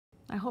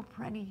I hope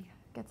Rennie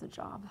gets a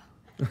job.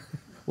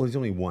 Well, he's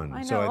only one,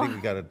 I so I know. think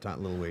we got a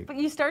little wait. But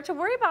you start to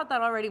worry about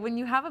that already. When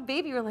you have a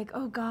baby, you're like,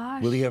 oh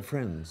gosh. Will he have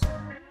friends?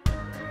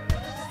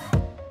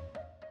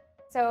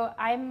 So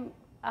I'm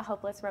a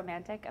hopeless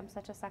romantic. I'm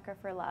such a sucker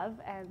for love,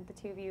 and the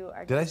two of you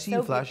are. Did I just see so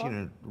you flashing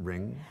beautiful. a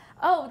ring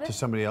To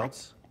somebody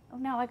else? Oh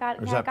no, I got,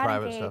 Or is yeah, I that got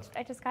private engaged. stuff?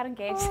 I just got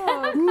engaged.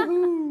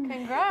 Oh,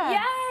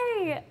 congrats.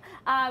 Yay!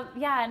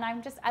 Yeah, and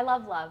I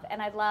love love,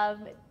 and I love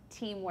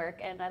teamwork,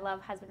 and I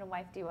love husband and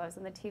wife duos,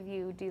 and the two of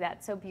you do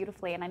that so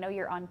beautifully. And I know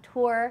you're on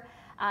tour.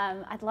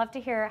 I'd love to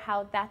hear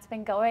how that's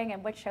been going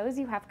and what shows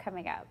you have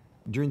coming up.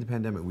 During the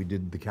pandemic, we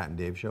did the Kat and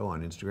Dave show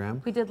on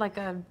Instagram. We did like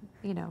a,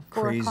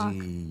 4 o'clock.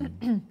 Crazy.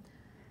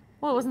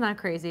 Well, it wasn't that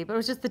crazy, but it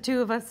was just the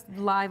two of us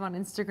live on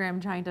Instagram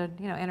trying to,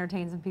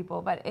 entertain some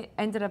people. But it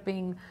ended up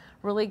being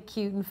really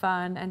cute and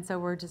fun, and so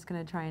we're just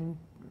going to try and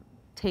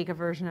take a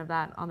version of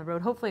that on the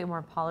road. Hopefully, a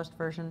more polished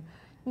version.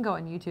 You can go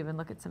on YouTube and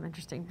look at some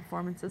interesting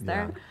performances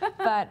there.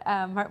 But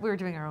we were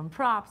doing our own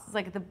props. It's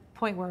like at the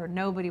point where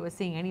nobody was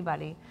seeing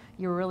anybody.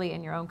 You're really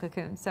in your own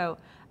cocoon. So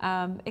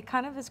it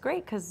kind of is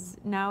great because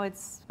now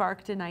it's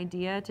sparked an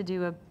idea to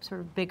do a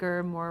sort of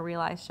bigger, more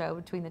realized show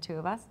between the two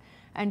of us.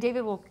 And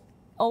David will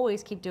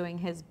always keep doing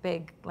his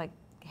big, like,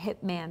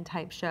 hitman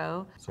type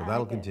show. So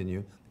that'll continue.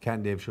 The Kat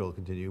and Dave show will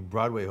continue.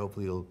 Broadway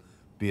hopefully will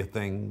be a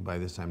thing by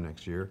this time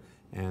next year.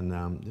 And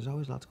there's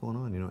always lots going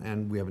on,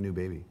 and we have a new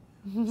baby.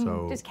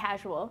 So Just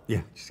casual.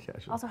 yeah, just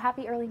casual. Also,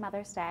 happy early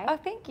Mother's Day. Oh,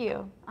 thank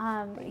you.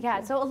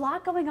 Yeah, so a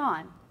lot going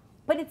on.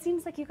 But it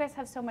seems like you guys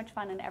have so much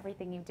fun in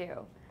everything you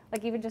do.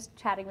 Like even just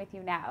chatting with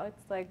you now,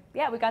 it's like,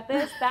 yeah, we got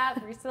this, that,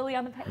 we're silly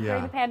on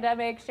during the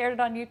pandemic, shared it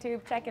on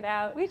YouTube, check it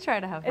out. We try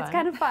to have fun. It's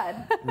kind of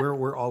fun.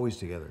 We're always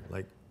together,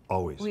 like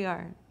always. We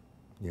are.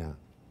 Yeah.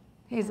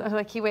 He's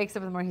like, he wakes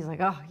up in the morning, he's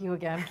like, oh, you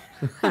again.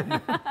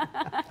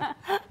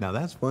 Now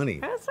that's funny.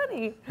 That's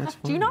funny. That's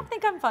Do you funny. not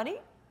think I'm funny?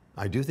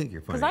 I do think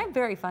you're funny. Because I'm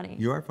very funny.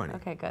 You are funny.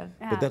 Okay, good.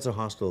 Yeah. But that's a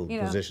hostile You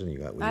know, position you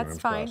got with your arms That's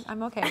fine. crossed.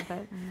 I'm okay with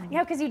it.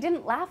 Yeah, because you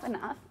didn't laugh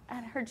enough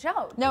at her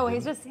joke. No,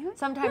 he's just,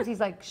 sometimes he's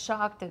like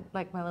shocked at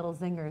like my little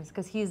zingers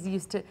because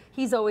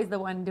he's always the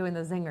one doing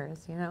the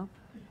zingers,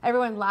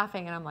 Everyone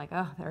laughing and I'm like,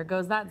 oh, there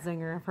goes that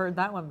zinger. I've heard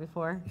that one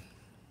before.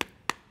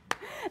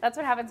 That's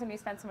what happens when you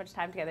spend so much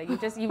time together.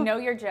 You know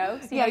your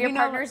jokes, you know your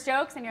partner's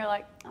jokes, and you're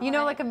like,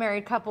 like a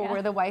married couple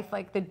where the wife,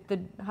 like the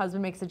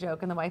husband makes a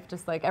joke and the wife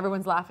just like,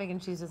 everyone's laughing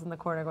and she's just in the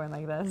corner going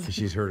like this.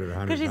 She's heard it 100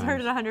 times. Because she's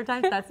heard it 100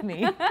 times, that's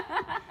me. I kind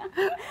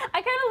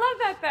of love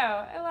that though.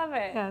 I love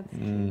it.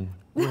 Yeah,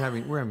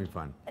 We're having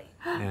fun.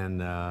 And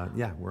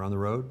yeah, we're on the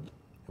road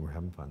and we're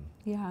having fun.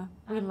 yeah.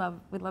 We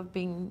love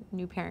being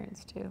new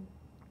parents too.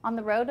 On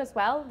the road as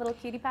well, little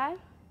cutie pie.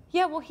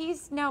 Yeah, well,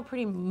 he's now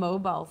pretty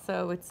mobile,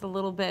 so it's a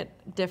little bit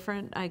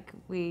different. Like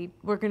we're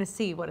going to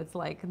see what it's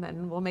like, and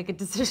then we'll make a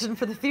decision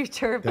for the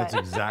future. That's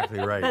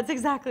exactly right. That's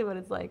exactly what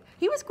it's like.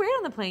 He was great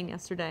on the plane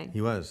yesterday.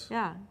 He was.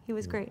 Yeah, he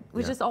was great. It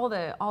was just all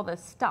the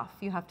stuff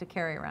you have to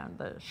carry around.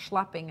 The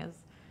schlepping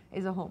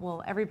is a whole.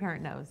 Well, every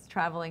parent knows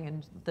traveling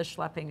and the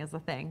schlepping is a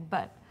thing,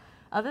 but.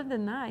 Other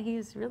than that,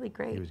 he's really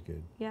great. He was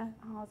good. Yeah.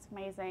 Oh, it's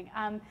amazing.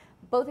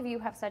 Both of you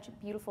have such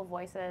beautiful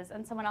voices,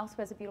 and someone else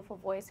who has a beautiful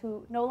voice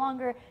who no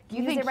longer You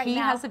uses think it right he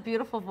now. has a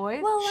beautiful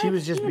voice? Well, She like,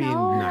 was just you being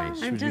know, nice.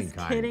 She I'm was being just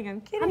kind. kidding.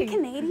 I'm kidding. I'm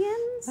Canadian,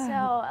 so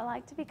I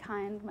like to be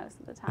kind most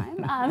of the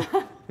time.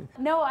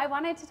 No, I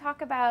wanted to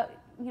talk about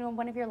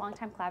one of your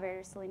longtime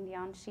collaborators, Celine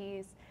Dion.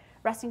 She's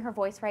resting her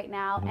voice right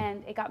now,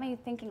 and it got me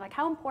thinking, like,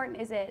 how important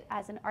is it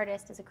as an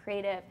artist, as a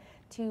creative,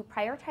 to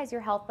prioritize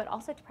your health, but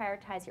also to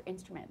prioritize your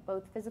instrument,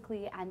 both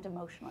physically and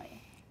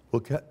emotionally? Well,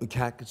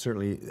 Kat could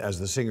certainly, as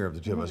the singer of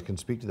the two of us, can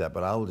speak to that.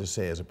 But I will just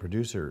say, as a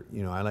producer,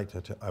 I like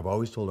to. I've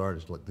always told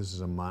artists, look, this is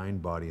a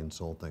mind, body, and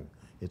soul thing.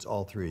 It's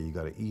all three. You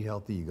got to eat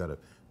healthy. You got to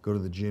go to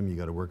the gym. You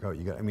got to work out.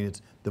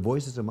 It's the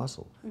voice is a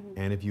muscle,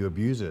 and if you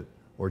abuse it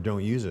or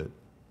don't use it,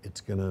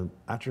 it's gonna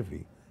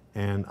atrophy.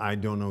 And I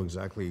don't know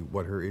exactly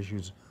what her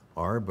issues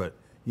are, but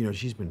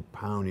she's been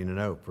pounding it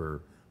out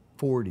for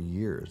 40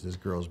 years. This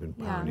girl's been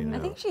pounding it out.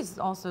 I think she's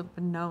also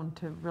been known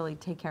to really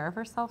take care of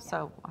herself,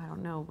 so I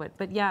don't know.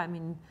 But yeah, I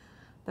mean,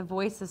 the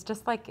voice is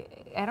just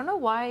like, I don't know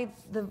why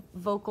the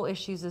vocal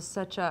issues is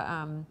such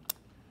a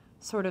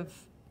sort of...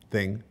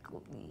 Thing?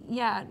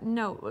 Yeah,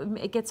 no,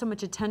 it gets so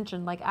much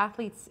attention. Like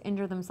athletes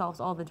injure themselves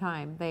all the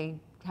time. They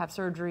have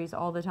surgeries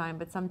all the time,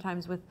 but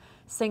sometimes with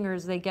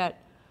singers,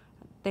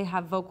 they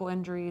have vocal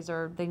injuries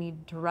or they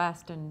need to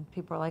rest, and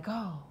people are like,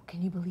 oh,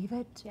 can you believe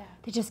it? Yeah.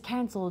 They just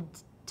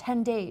canceled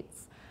 10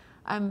 dates.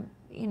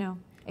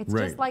 It's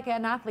Right. just like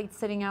an athlete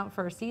sitting out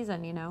for a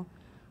season,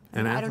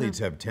 And I don't athletes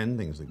know. have 10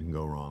 things that can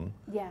go wrong.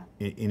 Yeah.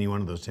 Any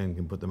one of those 10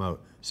 can put them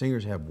out.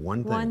 Singers have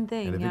one thing. One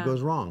thing, and if yeah. it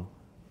goes wrong,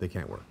 they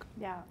can't work.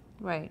 Yeah.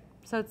 Right.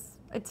 So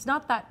it's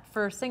not that,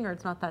 for a singer,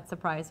 it's not that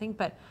surprising,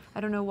 but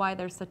I don't know why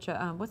there's such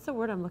a, what's the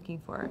word I'm looking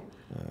for?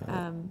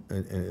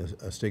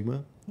 A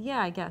stigma? Yeah,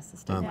 I guess, a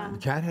stigma.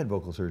 Kat had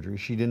vocal surgery.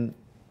 She didn't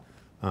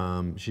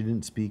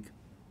speak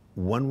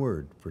one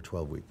word for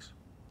 12 weeks.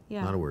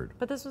 Yeah. Not a word.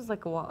 But this was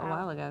like a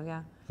while ago,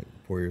 yeah. Like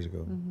 4 years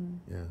ago.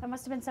 Yeah. That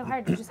must have been so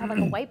hard. You just have like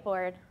a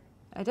whiteboard.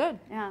 I did.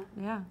 Yeah.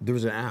 Yeah. There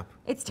was an app.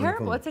 It's on the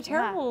terrible. phone. It's a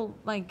terrible,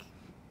 like,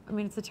 I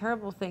mean, it's a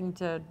terrible thing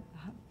to,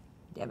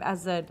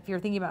 if you're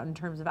thinking about in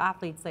terms of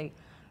athletes, they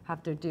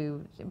have to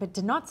do, but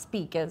to not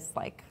speak is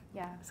like,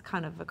 it's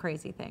kind of a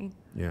crazy thing.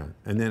 Yeah,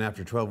 and then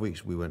after 12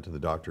 weeks, we went to the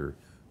doctor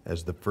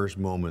as the first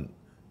moment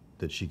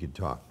that she could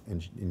talk.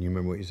 And you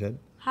remember what you said?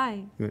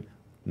 Hi. You went,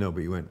 no,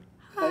 but you went,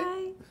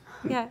 Hi.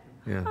 Yeah.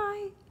 yeah.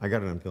 Hi. I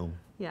got it on film.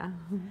 Yeah.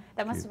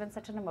 That must have been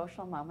such an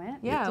emotional moment.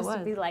 Yeah, it just was.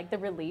 to be like the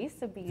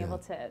release of being able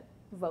to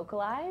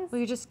vocalize. Well,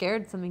 you're just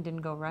scared something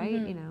didn't go right,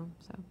 you know,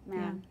 so,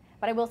 Man.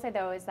 But I will say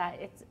though is that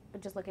it's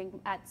just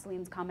looking at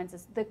Celine's comments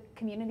is the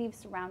community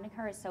surrounding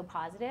her is so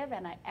positive,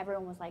 and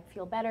everyone was like,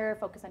 feel better,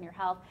 focus on your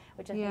health,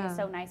 which I think is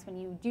so nice when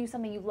you do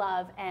something you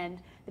love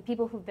and the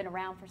people who've been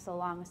around for so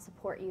long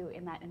support you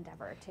in that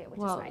endeavor too, which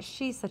is nice.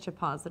 She's such a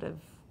positive.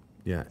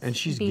 Yeah, and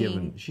she's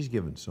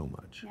given so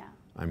much. Yeah.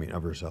 I mean,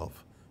 of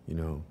herself, you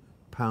know,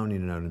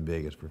 pounding it out in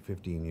Vegas for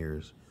 15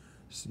 years,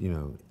 you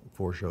know,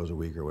 4 shows a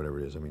week or whatever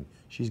it is. I mean,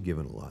 she's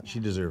given a lot. She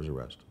deserves a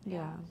rest.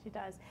 Yeah. She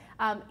does.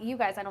 You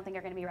guys, I don't think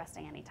are going to be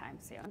resting anytime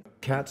soon.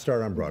 Kat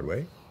started on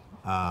Broadway.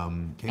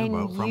 Came And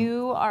about from,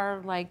 you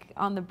are like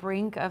on the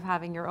brink of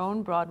having your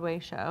own Broadway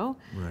show.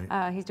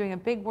 Right. He's doing a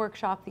big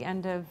workshop the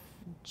end of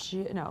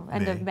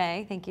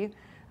May. Thank you.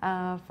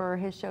 For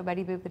his show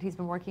Betty Boop that he's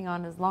been working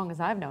on as long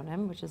as I've known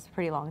him, which is a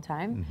pretty long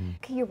time.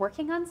 Okay, you're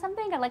working on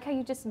something? I like how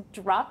you just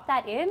dropped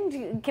that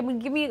in. Can we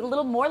give me a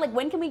little more? Like,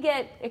 when can we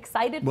get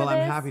excited for this? Well,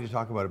 I'm happy to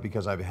talk about it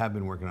because I have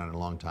been working on it a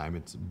long time.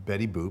 It's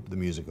Betty Boop, the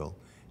musical,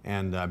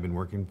 and I've been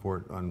working for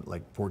it on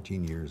like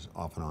 14 years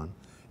off and on.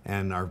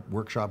 And our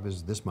workshop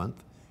is this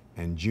month,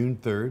 and June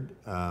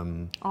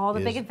 3rd. All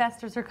the big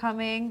investors are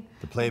coming.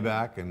 The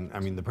playback and I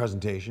mean the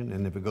presentation,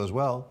 and if it goes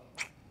well,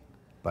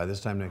 by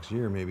this time next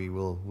year, maybe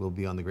we'll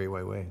be on the Great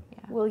White Way. Yeah.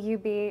 Will you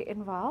be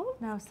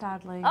involved? No,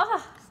 sadly.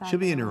 She'll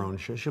be in her own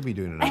show. She'll be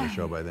doing another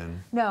show by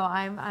then. No,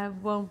 I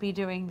won't be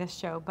doing this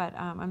show, but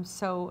I'm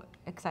so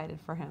excited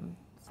for him.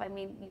 So, I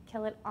mean, you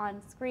kill it on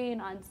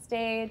screen, on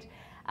stage.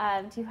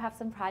 Do you have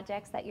some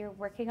projects that you're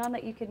working on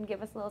that you can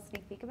give us a little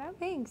sneak peek about?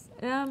 Thanks.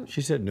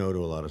 She said no to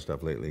a lot of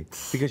stuff lately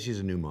because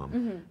she's a new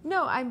mom.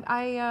 No,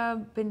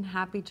 I've been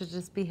happy to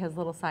just be his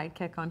little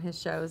sidekick on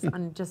his shows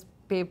and just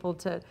be able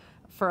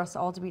for us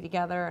all to be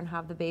together and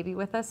have the baby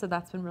with us. So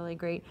that's been really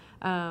great.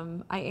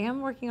 I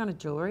am working on a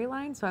jewelry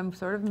line, so I'm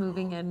sort of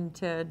moving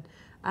into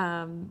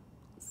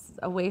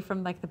away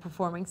from like the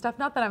performing stuff.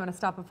 Not that I'm going to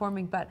stop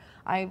performing, but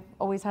I've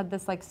always had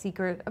this like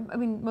secret. I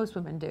mean, most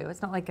women do.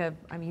 It's not like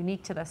I'm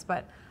unique to this,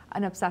 but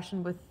an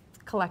obsession with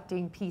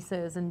collecting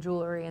pieces and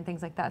jewelry and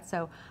things like that.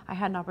 So I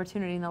had an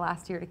opportunity in the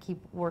last year to keep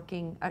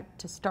working,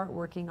 to start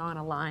working on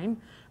a line.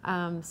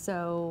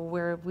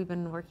 So we've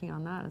been working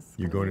on that.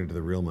 You're going into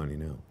the real money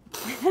now.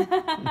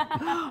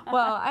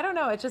 Well, I don't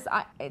know. It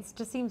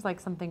just seems like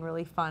something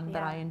really fun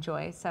that I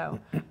enjoy. So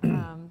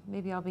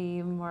maybe I'll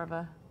be more of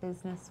a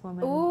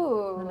businesswoman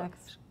in the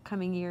next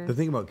coming years. The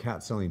thing about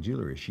Kat selling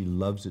jewelry, she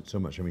loves it so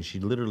much. I mean, she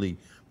literally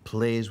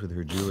plays with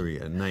her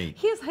jewelry at night.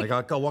 He's like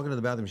I'll walk into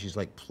the bathroom, she's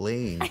like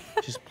playing.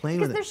 She's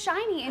playing with it. Because they're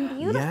shiny and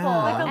beautiful.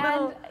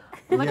 Yeah.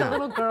 Like a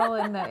little girl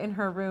in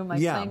her room,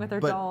 like playing with her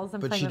dolls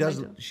and but playing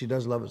with she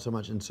does love it so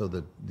much, and so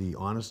the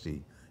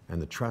honesty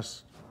and the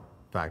trust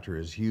factor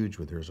is huge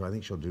with her. So I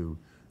think she'll do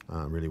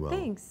really well.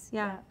 Thanks.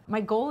 Yeah.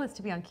 My goal is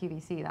to be on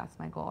QVC. That's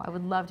my goal. I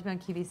would love to be on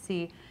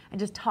QVC and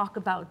just talk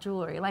about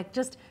jewelry, like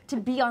just to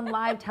be on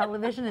live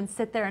television and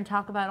sit there and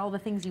talk about all the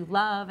things you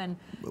love and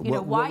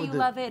why you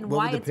love it and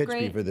why it's great. What would the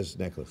pitch be for this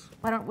necklace?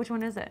 Which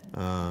one is it?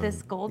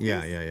 This gold piece?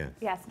 Yeah.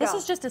 Yes. This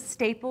is just a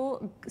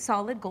staple,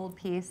 solid gold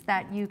piece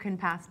that you can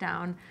pass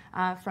down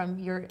from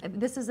your.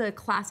 This is a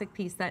classic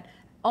piece that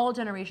all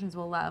generations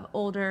will love,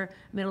 older,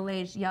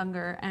 middle-aged,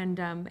 younger, and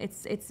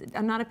it's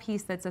not a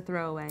piece that's a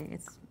throwaway.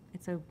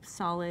 It's a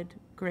solid,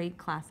 great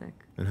classic.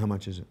 And how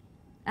much is it?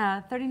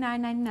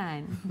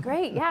 $39.99.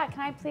 Great. Yeah.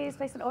 Can I please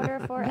place an order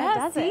for a Yeah,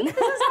 dozen? see? This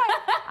is why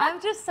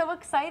I'm just so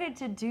excited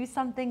to do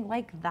something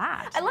like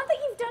that. I love that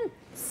you've done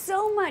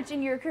so much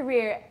in your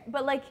career,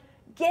 but like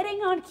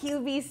getting on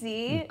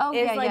QVC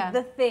is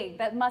the thing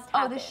that must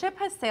happen. Oh, the ship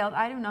has sailed.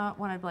 I do not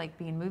want to like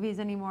be in movies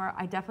anymore.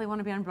 I definitely want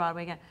to be on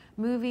Broadway again.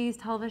 Movies,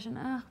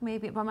 television,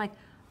 maybe. But I'm like,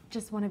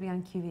 just want to be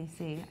on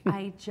QVC.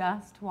 I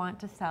just want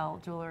to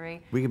sell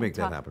jewelry. We can make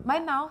that happen. My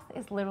mouth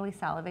is literally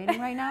salivating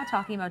right now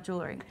talking about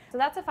jewelry. So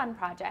that's a fun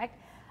project.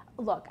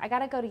 Look, I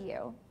gotta go to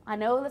you. I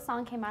know the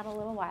song came out a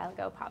little while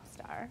ago,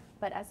 Popstar,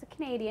 but as a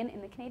Canadian, in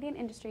the Canadian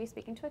industry,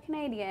 speaking to a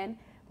Canadian,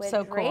 when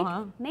So Drake cool,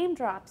 huh? name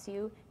drops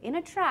you in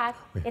a track,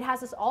 it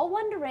has us all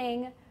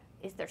wondering,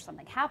 is there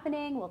something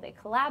happening? Will they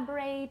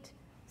collaborate?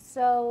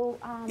 So,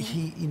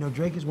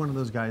 Drake is one of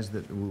those guys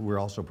that we're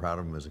also proud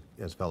of him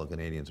as fellow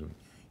Canadians.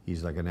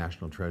 He's like a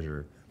national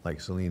treasure, like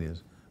Celine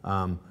is.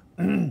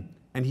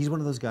 And he's one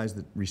of those guys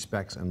that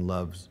respects and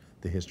loves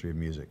the history of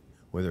music,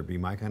 whether it be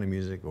my kind of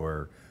music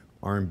or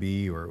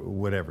R&B or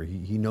whatever.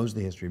 He knows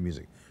the history of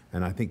music.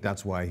 And I think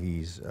that's why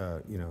he's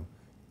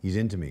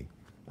into me,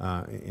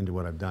 into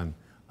what I've done.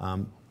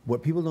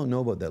 What people don't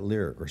know about that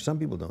lyric, or some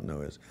people don't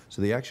know is,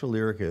 so the actual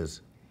lyric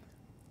is,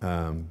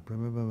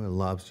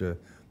 lobster.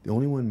 The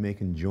only one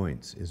making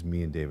joints is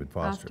me and David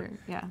Foster.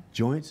 Yeah.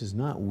 Joints is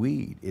not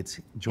weed.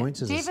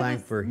 Joints is a slang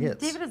for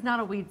hits. David is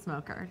not a weed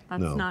smoker.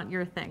 That's not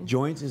your thing.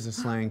 Joints is a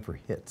slang for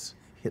hit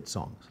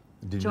songs.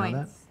 Did you know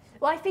that?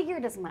 Well, I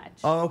figured as much.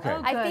 Oh, okay.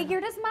 Oh, I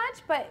figured as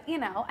much, but you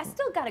know, I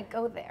still got to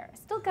go there. I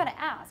still got to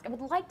ask. I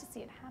would like to see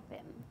it happen.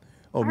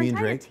 Oh, me and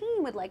Our entire Drake?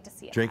 team would like to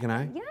see it Drake happen.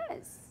 and I?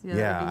 Yes.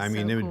 Yeah, I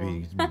mean, so it would cool.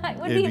 be. It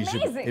would be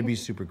amazing. It'd be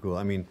super cool.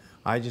 I mean,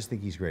 I just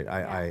think he's great.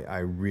 I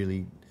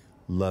really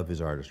love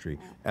his artistry.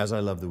 As I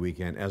love The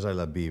Weeknd, as I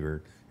love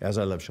Bieber, as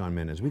I love Shawn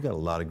Mendes. We got a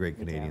lot of great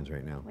Canadians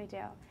right now. We do.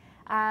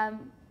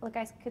 Look,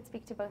 I could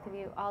speak to both of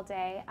you all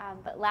day,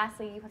 but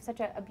lastly, you have such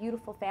a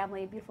beautiful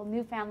family, a beautiful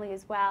new family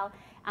as well.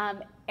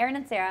 Aaron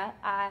and Sarah,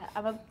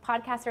 I'm a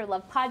podcaster,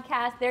 love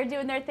podcasts. They're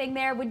doing their thing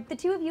there. Would the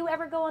two of you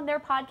ever go on their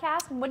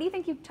podcast? And what do you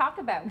think you talk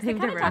about? Because they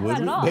kind of talk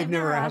about it all. They've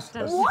never asked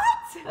us.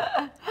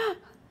 What?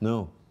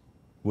 No.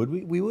 Would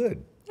we? We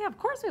would. Yeah, of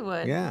course we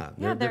would. Yeah,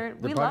 Yeah,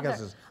 we love podcast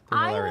it. is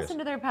I hilarious. listen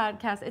to their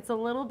podcast. It's a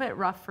little bit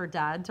rough for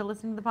Dad to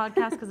listen to the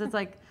podcast because it's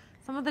like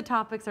some of the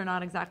topics are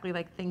not exactly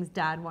like things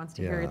Dad wants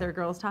to hear their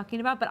girls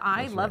talking about. But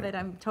I love it.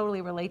 I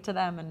totally relate to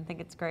them and think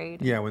it's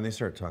great. Yeah, when they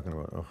start talking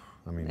about,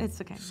 I mean, It's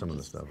okay. some of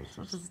the stuff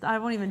is just. I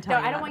won't even tell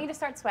you. No, I don't want you to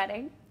start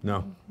sweating.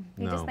 No,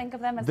 You no. just think of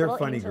them as They're little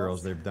funny angels.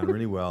 girls. They've done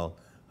really well.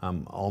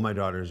 All my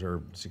daughters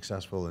are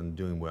successful and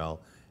doing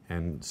well.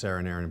 And Sarah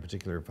and Aaron in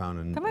particular found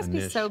a That must be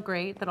niche. so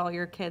great that all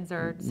your kids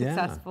are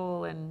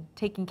successful and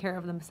taking care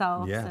of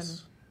themselves.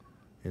 Yes,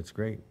 it's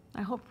great. And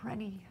I hope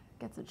Rennie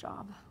gets a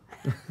job.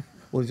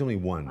 Well, he's only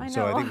one, I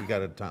so I know. think he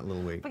got a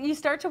little wait. But you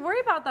start to worry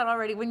about that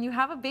already. When you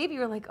have a baby,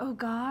 you're like, oh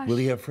gosh. Will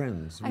he have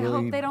friends? I Will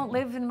hope he... they don't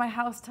live in my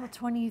house till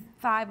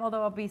 25,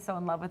 although I'll be so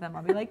in love with them.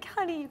 I'll be like,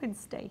 honey, you can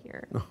stay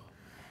here.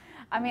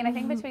 I mean, I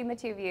think between the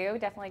two of you,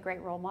 definitely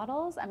great role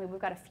models. I mean, we've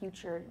got a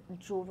future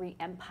jewelry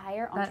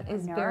empire, That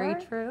is entrepreneur.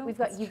 very true.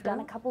 You've done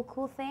a couple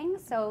cool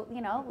things, so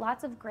you know,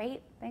 lots of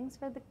great things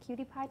for the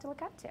cutie pie to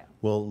look up to.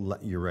 Well,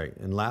 you're right.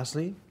 And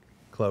lastly,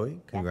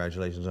 Chloe,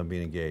 congratulations on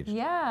being engaged.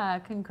 Yeah,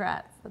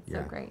 congrats. That's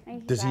so great.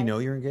 Thank you, Does he guys. know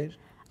you're engaged?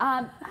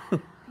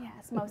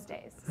 Yes, most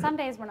days. Some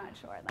days we're not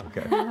sure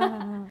though.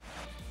 Okay.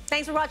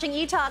 Thanks for watching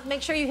Etalk.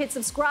 Make sure you hit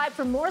subscribe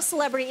for more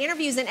celebrity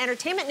interviews and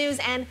entertainment news.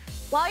 And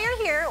while you're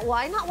here,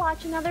 why not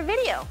watch another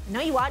video? I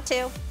know you want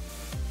to.